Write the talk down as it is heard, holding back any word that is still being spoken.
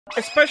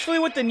Especially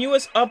with the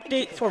newest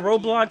update for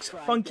Roblox,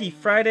 Funky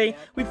Friday,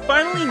 we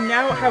finally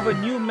now have a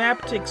new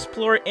map to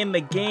explore in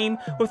the game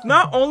with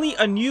not only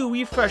a new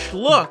refreshed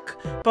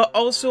look, but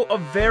also a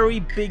very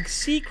big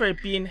secret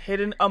being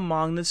hidden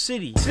among the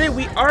city. Today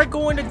we are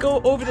going to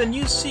go over the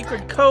new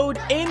secret code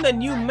in the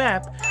new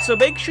map, so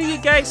make sure you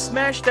guys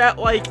smash that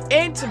like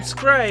and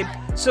subscribe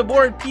so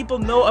more people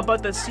know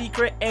about the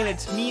secret and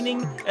its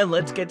meaning, and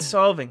let's get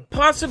solving.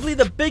 Possibly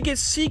the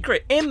biggest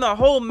secret in the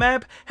whole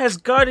map has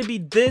got to be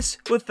this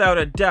without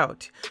a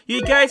doubt.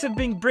 You guys have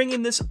been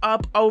bringing this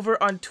up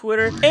over on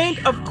Twitter, and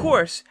of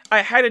course, I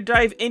had to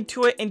dive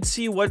into it and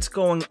see what's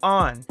going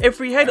on. If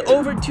we head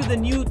over to the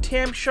new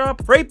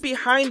Tamshop, right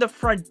behind the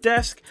front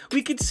desk,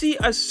 we could see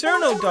a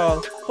Cerno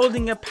doll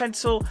holding a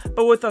pencil,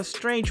 but with a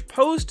strange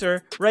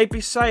poster right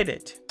beside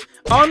it.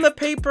 On the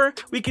paper,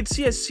 we could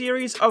see a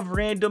series of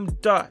random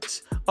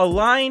dots, a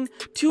line,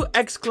 2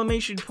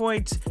 exclamation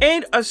points,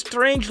 and a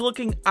strange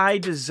looking eye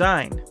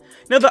design.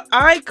 Now the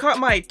eye caught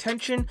my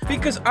attention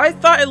because I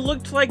thought it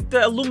looked like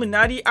the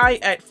Illuminati eye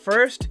at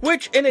first,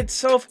 which in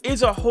itself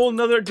is a whole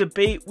nother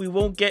debate we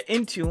won't get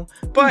into,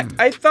 but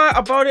I thought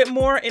about it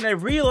more and I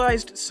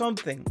realized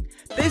something.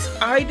 This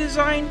eye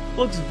design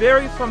looks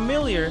very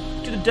familiar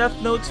to the death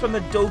notes from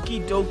the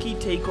Doki Doki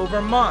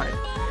Takeover mod,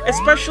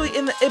 especially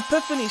in the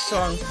Epiphany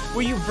song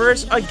where you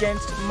verse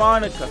against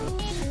Monica.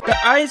 The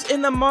eyes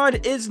in the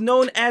mod is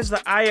known as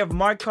the Eye of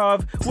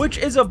Markov, which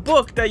is a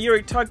book that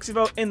Yuri talks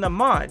about in the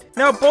mod.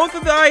 Now both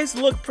of the eyes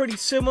look pretty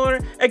similar,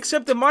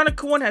 except the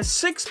Monica one has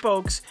 6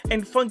 spokes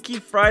and Funky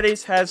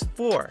Fridays has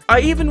 4.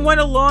 I even went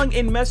along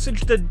and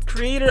messaged the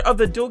creator of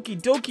the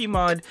Doki Doki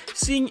mod,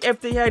 seeing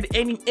if they had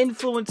any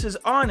influences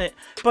on it,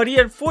 but he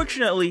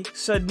unfortunately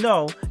said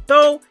no,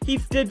 though he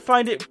did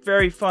find it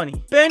very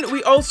funny. Then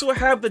we also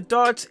have the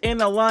dots and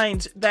the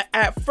lines that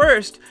at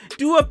first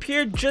do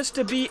appear just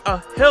to be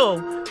a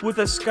hill with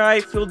a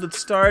sky filled with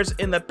stars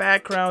in the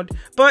background,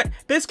 but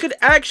this could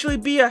actually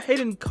be a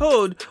hidden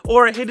code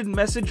or a hidden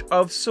message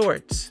of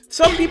sorts.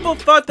 Some people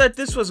thought that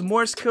this was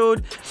Morse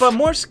code, but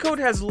Morse code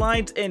has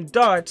lines and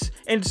dots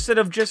instead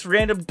of just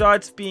random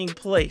dots being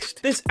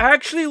placed. This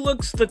actually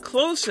looks the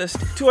closest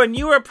to a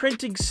newer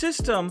printing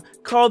system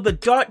called the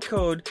dot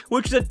code,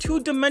 which is a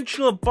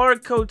 2-dimensional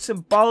barcode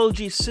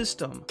symbology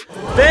system.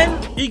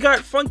 Then you got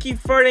Funky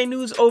Friday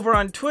News over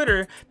on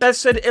Twitter that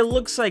said it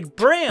looks like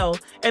Braille,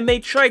 and they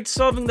tried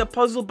solving the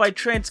puzzle by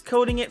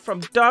transcoding it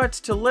from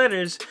dots to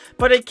letters,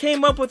 but it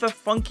came up with a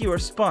funky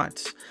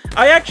response.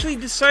 I actually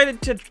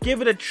decided to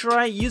give it a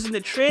try using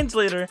the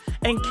translator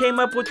and came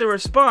up with the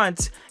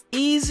response,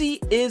 "Easy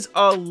is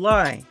a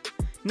lie."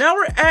 Now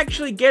we're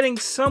actually getting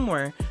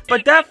somewhere,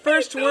 but that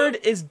first word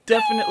is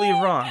definitely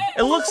wrong.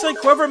 It looks like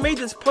whoever made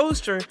this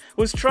poster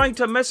was trying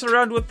to mess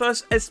around with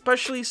us,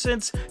 especially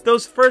since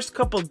those first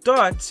couple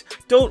dots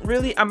don't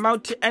really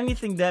amount to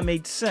anything that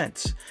made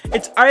sense.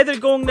 It's either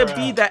going to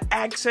be that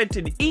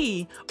accented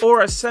E or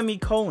a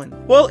semicolon.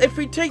 Well, if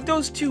we take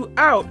those two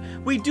out,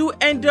 we do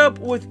end up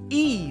with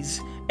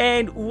ease.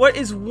 And what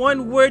is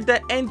one word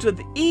that ends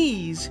with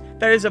ease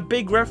that is a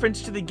big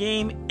reference to the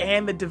game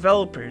and the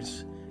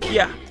developers?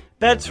 Yeah.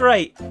 That's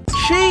right,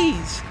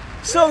 cheese!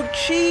 So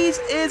cheese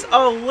is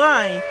a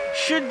lie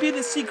should be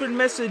the secret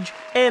message,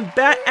 and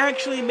that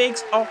actually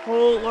makes a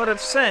whole lot of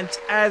sense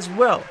as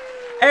well.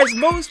 As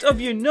most of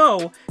you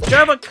know,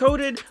 Java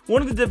Codded,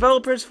 one of the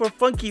developers for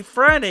Funky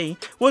Friday,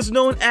 was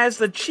known as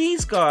the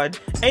Cheese God,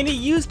 and he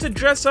used to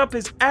dress up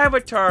his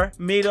avatar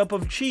made up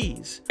of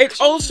cheese. It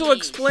also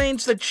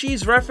explains the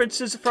cheese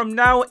references from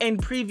now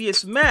and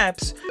previous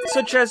maps,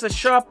 such as the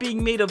shop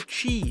being made of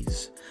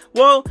cheese.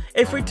 Well,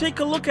 if we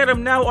take a look at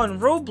him now on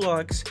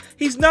Roblox,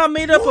 he's not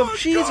made up of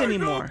cheese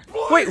anymore.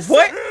 Wait,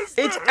 what?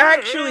 It's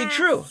actually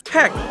true.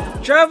 Heck,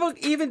 Java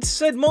even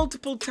said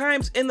multiple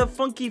times in the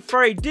Funky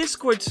Friday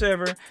Discord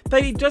server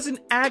that he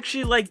doesn't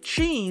actually like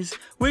cheese,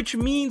 which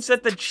means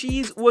that the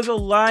cheese was a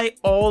lie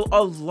all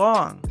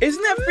along.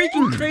 Isn't that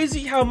freaking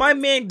crazy how my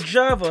man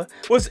Java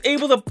was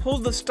able to pull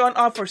the stunt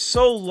off for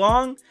so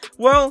long?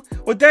 Well,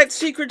 with that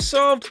secret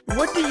solved,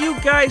 what do you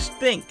guys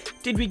think?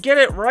 Did we get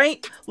it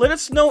right? Let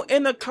us know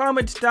in the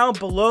comments down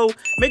below.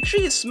 Make sure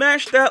you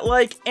smash that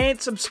like and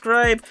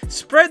subscribe.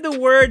 Spread the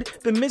word.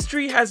 The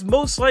mystery has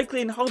most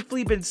likely and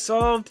hopefully been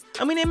solved.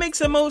 I mean, it makes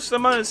the most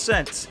amount of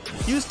sense.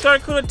 Use Star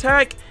Code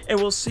Attack, and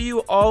we'll see you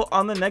all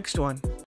on the next one.